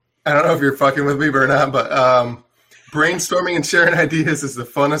I don't know if you're fucking with me or not, but brainstorming and sharing ideas is the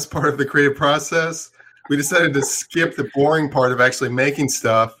funnest part of the creative process. We decided to skip the boring part of actually making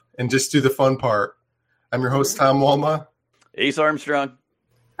stuff and just do the fun part. I'm your host, Tom Walma. Ace Armstrong.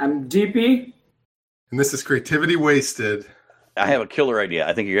 I'm GP. And this is Creativity Wasted. I have a killer idea.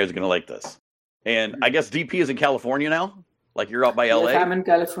 I think you guys are going to like this. And I guess DP is in California now? Like you're out by LA? Yes, I'm in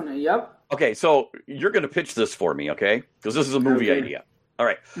California, yep. Okay, so you're going to pitch this for me, okay? Because this is a movie idea. All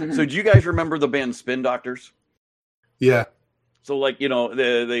right. Mm-hmm. So do you guys remember the band Spin Doctors? Yeah. So like, you know,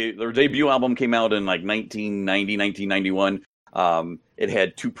 their debut album came out in like 1990, 1991. It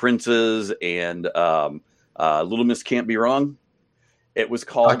had Two Princes and Little Miss Can't Be Wrong. It was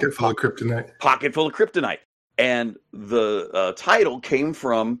called Pocket Full of Kryptonite. Pocket Full of Kryptonite. And the title came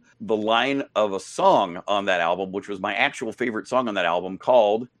from the line of a song on that album, which was my actual favorite song on that album,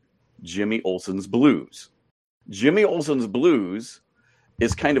 called Jimmy Olsen's Blues. Jimmy Olsen's Blues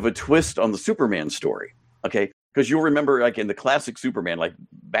is kind of a twist on the Superman story, okay? Because you'll remember, like in the classic Superman, like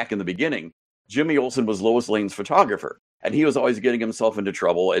back in the beginning, Jimmy Olsen was Lois Lane's photographer, and he was always getting himself into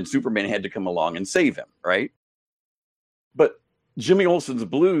trouble, and Superman had to come along and save him, right? But Jimmy Olsen's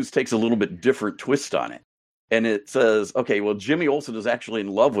Blues takes a little bit different twist on it. And it says, okay, well, Jimmy Olsen is actually in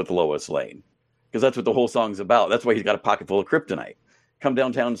love with Lois Lane, because that's what the whole song's about. That's why he's got a pocket full of kryptonite. Come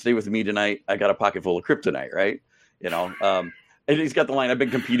downtown and stay with me tonight. I got a pocket full of kryptonite, right? You know, and he's got the line, I've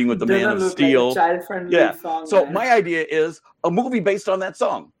been competing with the Man of Steel. Like a child-friendly song, so man. my idea is a movie based on that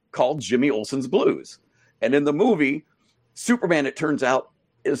song called Jimmy Olsen's Blues. And in the movie, Superman, it turns out,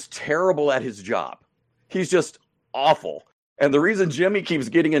 is terrible at his job. He's just awful. And the reason Jimmy keeps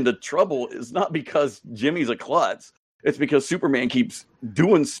getting into trouble is not because Jimmy's a klutz. It's because Superman keeps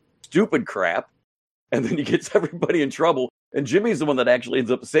doing stupid crap, and then he gets everybody in trouble. And Jimmy's the one that actually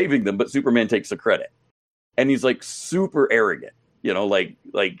ends up saving them, but Superman takes the credit. And he's like super arrogant, you know, like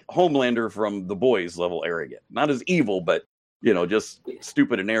Homelander from The Boys level arrogant. Not as evil, but, you know, just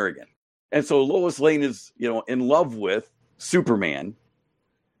stupid and arrogant. And so Lois Lane is, you know, in love with Superman.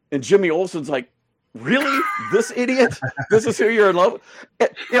 And Jimmy Olsen's like, really? This idiot? This is who you're in love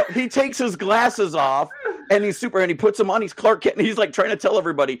with? You know, he takes his glasses off and he's Superman. He puts them on. He's Clark Kent. And he's like trying to tell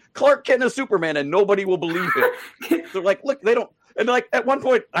everybody Clark Kent is Superman, and nobody will believe it. They're like, look, they don't. And like at one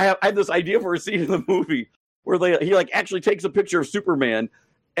point, I had this idea for a scene in the movie where he like actually takes a picture of Superman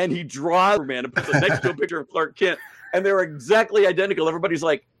and he draws Superman and puts it next to a picture of Clark Kent, and they're exactly identical. Everybody's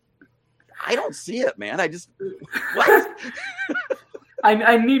like, I don't see it, man. I just what?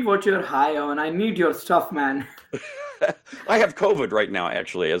 I need what you're high on. I need your stuff, man. I have COVID right now,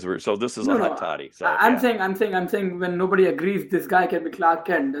 actually, so this is a hot toddy. So, I'm saying when nobody agrees this guy can be Clark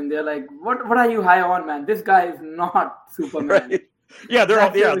Kent, and they're like, what are you high on, man? This guy is not Superman. Right? Yeah, they're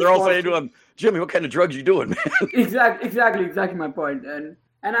all saying to him, Jimmy, what kind of drugs you doing, man? Exactly my point. And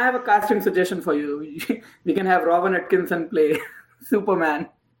I have a casting suggestion for you. We can have Robin Atkinson play Superman.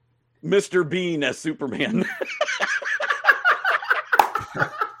 Mr. Bean as Superman.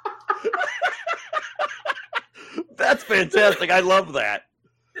 That's fantastic. I love that.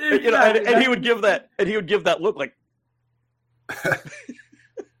 Exactly. You know, and he would give that look like.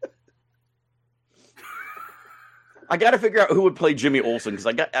 I got to figure out who would play Jimmy Olsen, because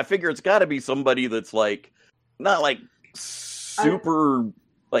I figure it's got to be somebody that's like not like super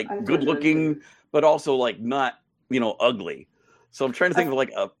good looking, but also like not, you know, ugly. So I'm trying to think of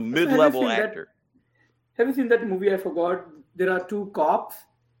like a mid-level actor. Have you seen that movie? I forgot. There are two cops.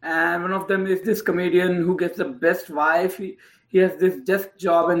 And one of them is this comedian who gets the best wife. He has this desk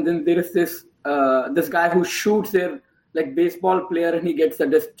job, and then there is this guy who shoots their like baseball player, and he gets the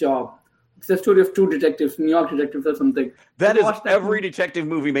desk job. It's the story of two detectives, New York detectives or something. That is every detective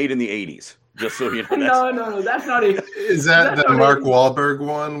movie made in the 80s. Just so you know. No, that's not it. Is that the Mark Wahlberg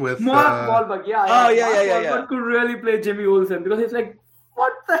one with Mark Wahlberg? Yeah. Oh yeah. Wahlberg could really play Jimmy Olsen, because he's like,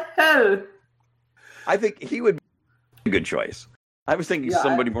 what the hell? I think he would be a good choice. I was thinking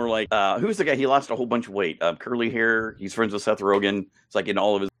somebody more like, who's the guy? He lost a whole bunch of weight. Curly hair. He's friends with Seth Rogen. It's like in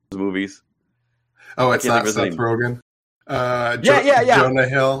all of his movies. Oh, it's not Seth Rogen. Jonah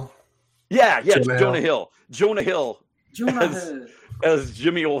Hill. Yeah, Jonah Hill. Jonah Hill as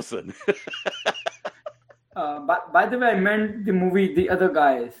Jimmy Olsen. By the way, I meant the movie The Other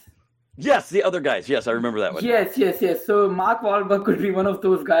Guys. Yes, The Other Guys. Yes, I remember that one. Yes. So Mark Wahlberg could be one of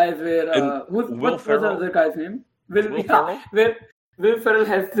those guys where... what's the other guy's name? Will Ferrell? Will Ferrell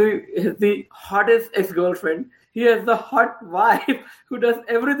has the hottest ex-girlfriend. He has the hot wife who does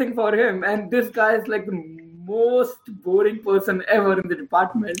everything for him. And this guy is like the most boring person ever in the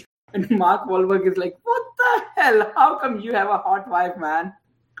department. And Mark Wahlberg is like, what the hell? How come you have a hot wife, man?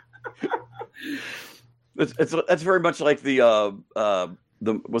 That's very much like the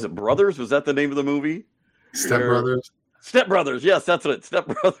was it Brothers? Was that the name of the movie? Step Brothers. Step Brothers. Yes, that's it. Step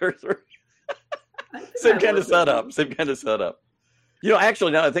Brothers. Same kind of setup.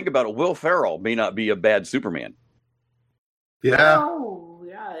 Actually, now that I think about it, Will Ferrell may not be a bad Superman. Yeah. Oh,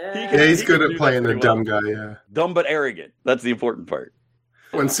 yeah. He's good at playing the dumb guy, yeah. Dumb but arrogant. That's the important part.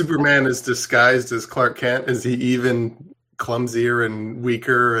 When Superman is disguised as Clark Kent, is he even clumsier and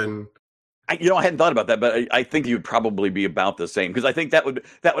weaker? And I hadn't thought about that, but I think he would probably be about the same, because I think that would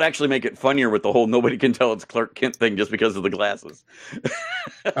actually make it funnier with the whole nobody can tell it's Clark Kent thing just because of the glasses.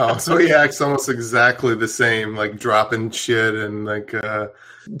 Oh, so he acts almost exactly the same, like dropping shit and like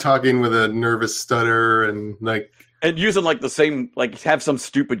talking with a nervous stutter and like. And using like the same, like have some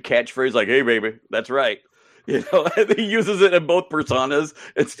stupid catchphrase like, "Hey, baby, that's right." He uses it in both personas,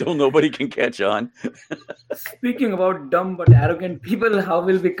 and still nobody can catch on. Speaking about dumb but arrogant people, how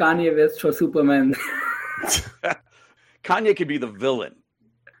will be Kanye West for Superman? Kanye could be the villain.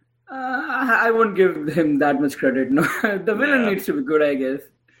 I won't give him that much credit. No, the villain needs to be good, I guess.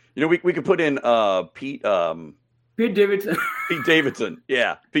 We could put in Pete Davidson. Pete Davidson,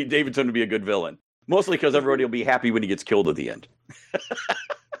 yeah, Pete Davidson would be a good villain. Mostly because everybody will be happy when he gets killed at the end.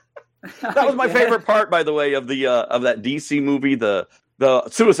 That was my favorite part, by the way, of that DC movie, the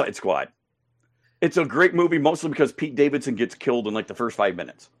Suicide Squad. It's a great movie, mostly because Pete Davidson gets killed in like the first 5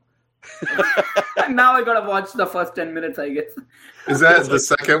 minutes. Now I gotta watch the first 10 minutes, I guess. Is that the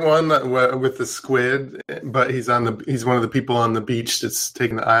second one with the squid? But he's one of the people on the beach that's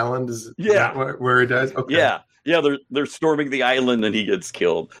taking the island. Is that where he dies? Okay. Yeah. They're storming the island and he gets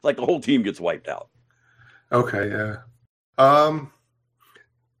killed. Like the whole team gets wiped out. Okay, yeah.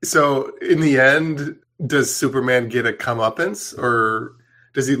 So in the end, does Superman get a comeuppance, or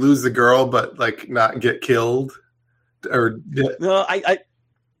does he lose the girl but like not get killed? Or no, I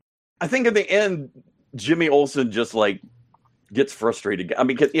think in the end, Jimmy Olsen just like gets frustrated. I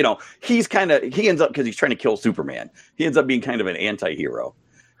mean, because he ends up, because he's trying to kill Superman. He ends up being kind of an anti-hero.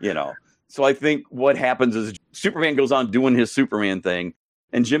 So I think what happens is Superman goes on doing his Superman thing.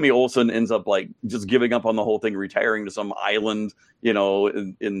 And Jimmy Olsen ends up like just giving up on the whole thing, retiring to some island, in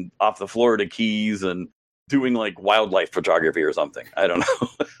off the Florida Keys, and doing like wildlife photography or something. I don't know.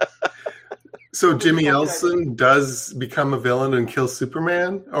 So Jimmy Olsen does become a villain and kill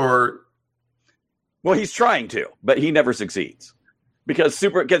Superman, or? Well, he's trying to, but he never succeeds because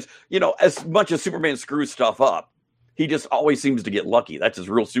as much as Superman screws stuff up, he just always seems to get lucky. That's his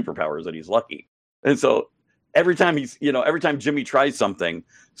real superpower, is that he's lucky. And so every time Jimmy tries something,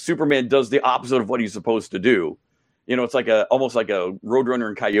 Superman does the opposite of what he's supposed to do. It's like almost like a Roadrunner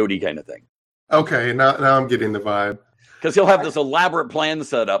and Coyote kind of thing. Okay, now I'm getting the vibe. Because he'll have this elaborate plan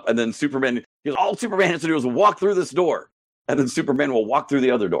set up, and then all Superman has to do is walk through this door, and then Superman will walk through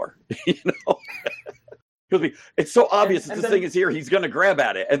the other door. It's so obvious that this thing is here, he's going to grab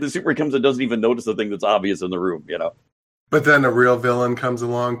at it, and then Superman comes and doesn't even notice the thing that's obvious in the room. But then a real villain comes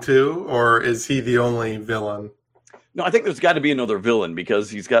along too, or is he the only villain? No, I think there's got to be another villain, because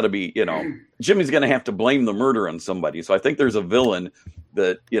he's got to be, Jimmy's going to have to blame the murder on somebody. So I think there's a villain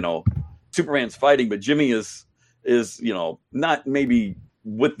that, Superman's fighting, but Jimmy is, not maybe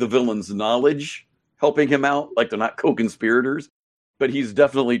with the villain's knowledge helping him out. Like they're not co-conspirators, but he's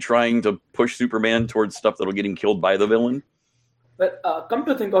definitely trying to push Superman towards stuff that'll get him killed by the villain. But come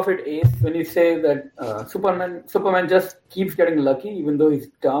to think of it, Ace, when you say that Superman just keeps getting lucky even though he's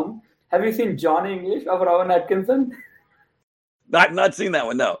dumb. Have you seen Johnny English of Rowan Atkinson? I've not seen that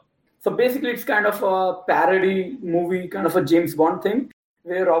one, no. So basically it's kind of a parody movie, kind of a James Bond thing,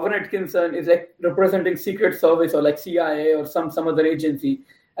 where Rowan Atkinson is like representing Secret Service or like CIA or some other agency.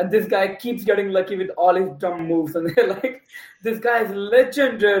 And this guy keeps getting lucky with all his dumb moves. And they're like, this guy is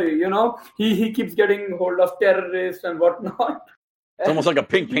legendary, He keeps getting hold of terrorists and whatnot. It's almost like a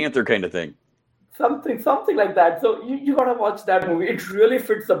Pink Panther kind of thing. Something like that. So you gotta watch that movie. It really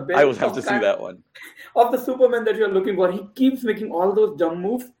fits a bit. I will have to see that one. Of the Superman that you're looking for. He keeps making all those dumb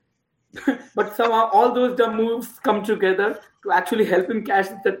moves. But somehow all those dumb moves come together to actually help him catch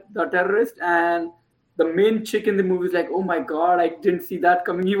the terrorist. And the main chick in the movie is like, oh my God, I didn't see that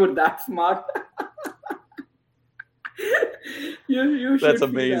coming. You were that smart. you should. That's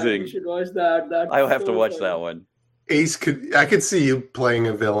amazing. You should watch that. I'll have to watch that one. Ace, I could see you playing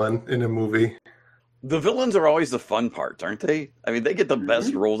a villain in a movie. The villains are always the fun parts, aren't they? I mean, they get the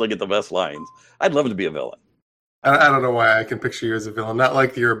best roles, they get the best lines. I'd love to be a villain. I don't know why I can picture you as a villain. Not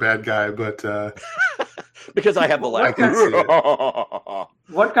like you're a bad guy, but because I have the laugh.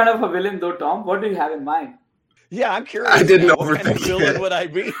 What kind of a villain, though, Tom? What do you have in mind? Yeah, I'm curious. I didn't overthink what kind of villain would I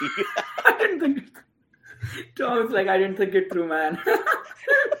be? I didn't think. Tom's like, I didn't think it through, man.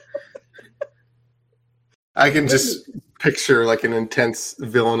 I can just picture like an intense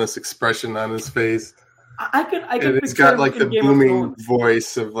villainous expression on his face. I can and it's got like the booming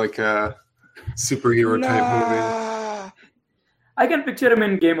voice of like a superhero type movie. I can picture him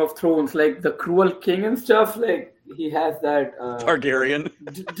in Game of Thrones, like the cruel king and stuff. Like he has that Targaryen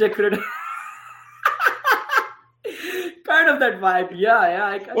decorated kind of that vibe.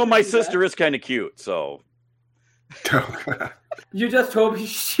 Yeah. Well, my sister is kind of cute, so you just hope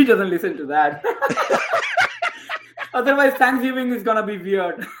she doesn't listen to that. Otherwise, Thanksgiving is gonna be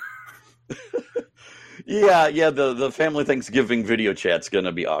weird. Yeah. The family Thanksgiving video chat's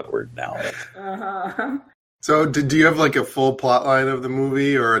gonna be awkward now. So, do you have like a full plot line of the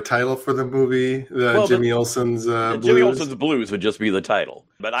movie or a title for the movie? Jimmy Olsen's Blues? Jimmy Olsen's Blues would just be the title.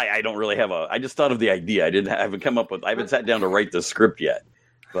 But I don't really have I just thought of the idea. I haven't sat down to write the script yet.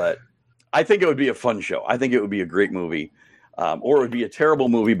 But I think it would be a fun show. I think it would be a great movie. Or it would be a terrible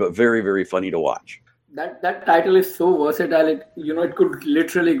movie, but very, very funny to watch. That title is so versatile. It could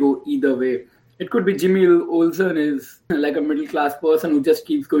literally go either way. It could be Jimmy Olsen is like a middle-class person who just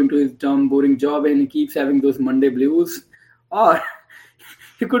keeps going to his dumb, boring job and he keeps having those Monday blues. Or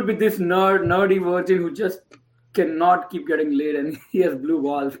he could be this nerdy virgin who just cannot keep getting laid and he has blue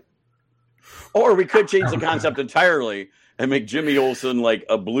balls. Or we could change the concept entirely and make Jimmy Olsen like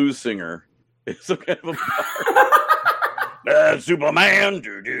a blues singer. It's some kind of a Superman,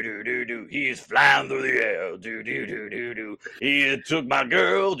 do-do-do-do-do. He's flying through the air, do-do-do-do-do. He took my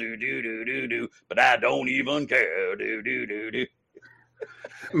girl, do-do-do-do-do. But I don't even care, do-do-do-do.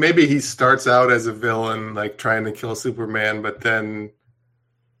 Maybe he starts out as a villain, like trying to kill Superman, but then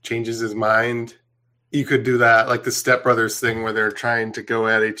changes his mind. You could do that, like the Step Brothers thing where they're trying to go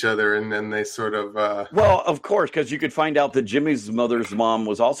at each other and then they sort of... Well, of course, because you could find out that Jimmy's mother's mom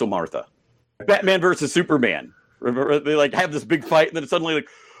was also Martha. Batman versus Superman. Remember, they like have this big fight, and then suddenly, like,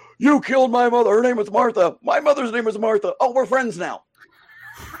 you killed my mother. Her name was Martha. My mother's name was Martha. Oh, we're friends now.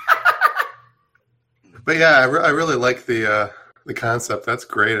 But yeah, I really like the concept. That's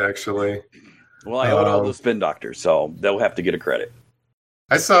great, actually. Well, I owe it all the Spin Doctors, so they'll have to get a credit.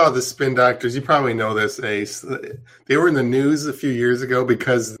 I saw the Spin Doctors. You probably know this, Ace. They were in the news a few years ago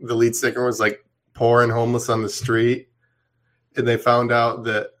because the lead singer was like poor and homeless on the street, and they found out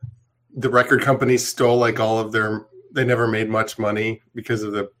that the record companies stole like all of they never made much money because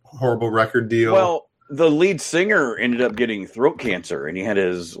of the horrible record deal. Well, the lead singer ended up getting throat cancer and he had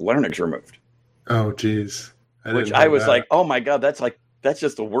his larynx removed. Oh, geez. I was like, oh my God, that's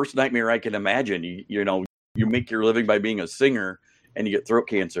just the worst nightmare I can imagine. You make your living by being a singer and you get throat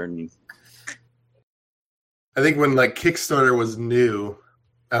cancer. I think when like Kickstarter was new,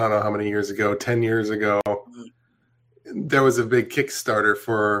 I don't know how many years ago, 10 years ago, there was a big Kickstarter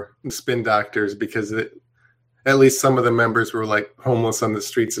for Spin Doctors because at least some of the members were like homeless on the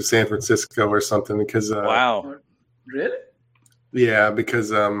streets of San Francisco or something. Because wow, really? Yeah, because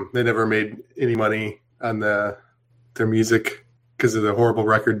they never made any money on their music because of the horrible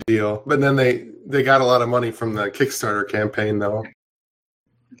record deal. But then they got a lot of money from the Kickstarter campaign, though.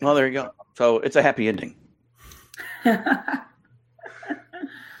 Well, there you go. So it's a happy ending.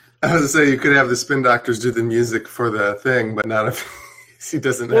 I was going to say you could have the Spin Doctors do the music for the thing, but not if he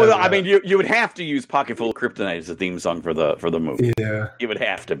doesn't. Well, I mean, you would have to use "Pocket Full of Kryptonite" as the theme song for the movie. Yeah, it would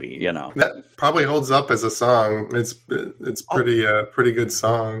have to be. That probably holds up as a song. It's pretty good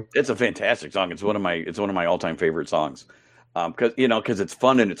song. It's a fantastic song. It's one of my all time favorite songs. Because it's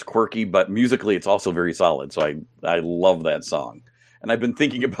fun and it's quirky, but musically it's also very solid. So I love that song, and I've been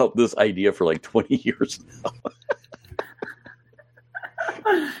thinking about this idea for like 20 years now.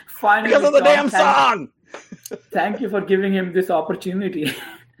 Finally, because of the damn song. Thank you for giving him this opportunity.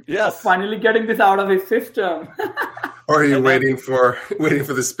 Yes, finally getting this out of his system. Or are you waiting for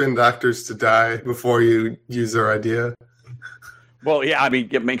the Spin Doctors to die before you use their idea? Well, yeah, I mean,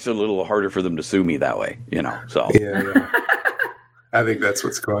 it makes it a little harder for them to sue me that way, So yeah. I think that's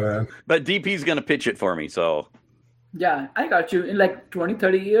what's going on. But DP's going to pitch it for me, so. Yeah, I got you. In like 20,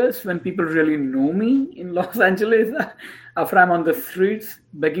 30 years, when people really know me in Los Angeles, after I'm on the streets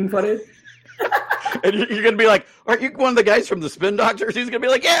begging for it. And you're going to be like, aren't you one of the guys from the Spin Doctors? He's going to be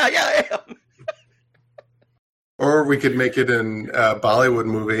like, yeah, I am. Or we could make it in a Bollywood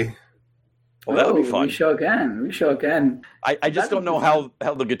movie. Well, that would be fun. We sure can. I just don't know how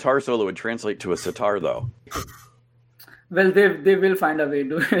the guitar solo would translate to a sitar, though. Well, they will find a way.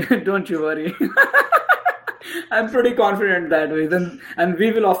 Don't you worry. I'm pretty confident that way. And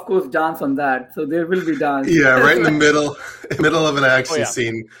we will, of course, dance on that. So there will be dance. Yeah, right in the middle of an action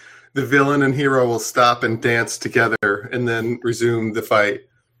scene, the villain and hero will stop and dance together and then resume the fight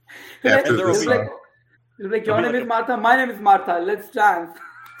after the song. Like, your name is Martha, my name is Martha. Let's dance.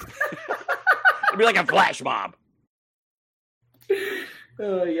 It'd be like a flash mob.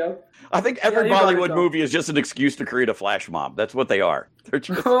 Yeah. I think every Bollywood movie is just an excuse to create a flash mob. That's what they are. They're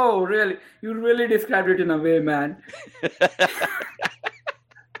just... Oh, really? You really described it in a way, man.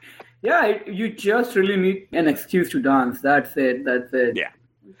 Yeah, you just really need an excuse to dance. That's it. Yeah.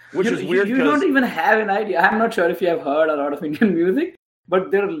 Which is weird. You don't even have an idea. I'm not sure if you have heard a lot of Indian music, but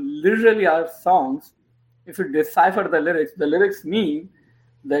there literally are songs. If you decipher the lyrics mean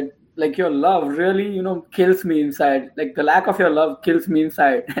that like your love really, kills me inside. Like the lack of your love kills me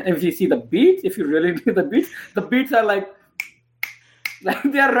inside. And if you see the beats, if you really do the beats are like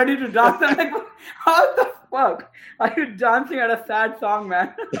they are ready to dance. I'm like, how the fuck are you dancing at a sad song,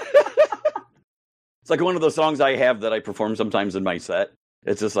 man? It's like one of those songs I have that I perform sometimes in my set.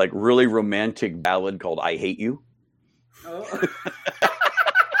 It's this like really romantic ballad called "I Hate You." Oh.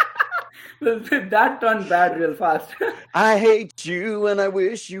 That turned bad real fast. I hate you and I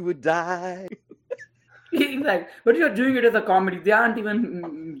wish you would die. Exactly. But you're doing it as a comedy. They aren't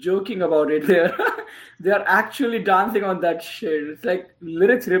even joking about it. They're actually dancing on that shit. It's like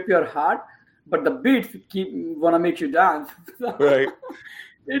lyrics rip your heart, but the beats wanna make you dance. Right.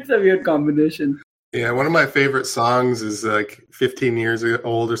 It's a weird combination. Yeah, one of my favorite songs is like 15 years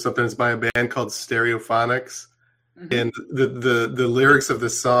old or something. It's by a band called Stereophonics. Mm-hmm. And the lyrics of the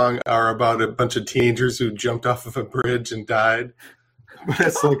song are about a bunch of teenagers who jumped off of a bridge and died.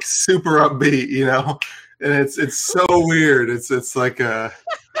 It's like super upbeat, and it's so weird. It's like a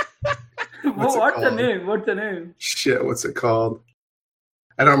what's the name? What's the name? Shit, what's it called?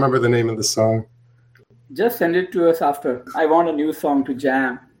 I don't remember the name of the song. Just send it to us after. I want a new song to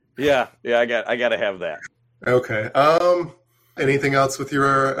jam. Yeah, I got to have that. Okay. Anything else with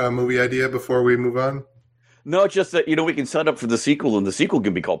your movie idea before we move on? No, it's just that, we can set up for the sequel, and the sequel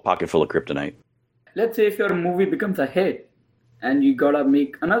can be called Pocket Full of Kryptonite. Let's say if your movie becomes a hit and you gotta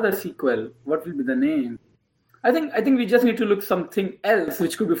make another sequel, what will be the name? I think we just need to look something else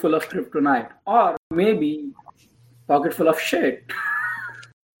which could be full of kryptonite. Or maybe Pocket Full of Shit.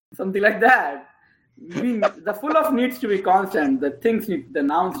 Something like that. The full of needs to be constant. The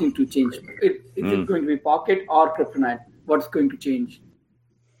nouns need to change. Is it going to be pocket or kryptonite? What's going to change?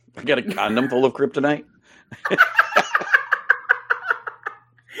 I got a condom full of kryptonite.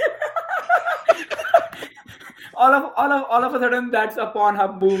 all of a sudden, that's a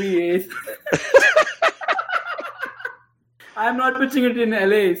Pornhub movie is. I'm not pitching it in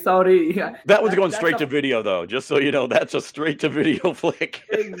LA. Sorry. That one's going straight to video, though. Just so you know, that's a straight to video flick.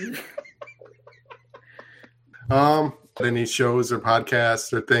 Any shows or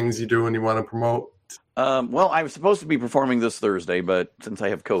podcasts or things you do when you want to promote? Well, I was supposed to be performing this Thursday, but since I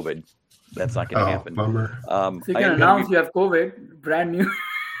have COVID, that's not going to happen. Bummer. So you can announce you have COVID, brand new.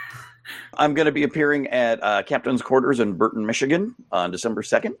 I'm going to be appearing at Captain's Quarters in Burton, Michigan on December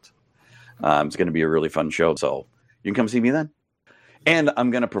 2nd. It's going to be a really fun show, so you can come see me then. And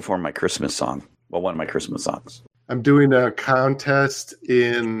I'm going to perform my Christmas song. Well, one of my Christmas songs. I'm doing a contest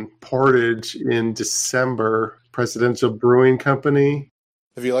in Portage in December, Presidential Brewing Company.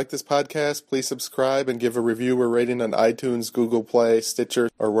 If you like this podcast, please subscribe and give a review or rating on iTunes, Google Play, Stitcher,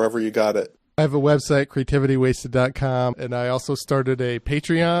 or wherever you got it. I have a website, creativitywasted.com, and I also started a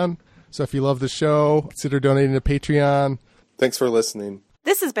Patreon. So if you love the show, consider donating to Patreon. Thanks for listening.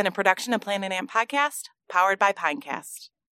 This has been a production of Planet Amp Podcast, powered by Pinecast.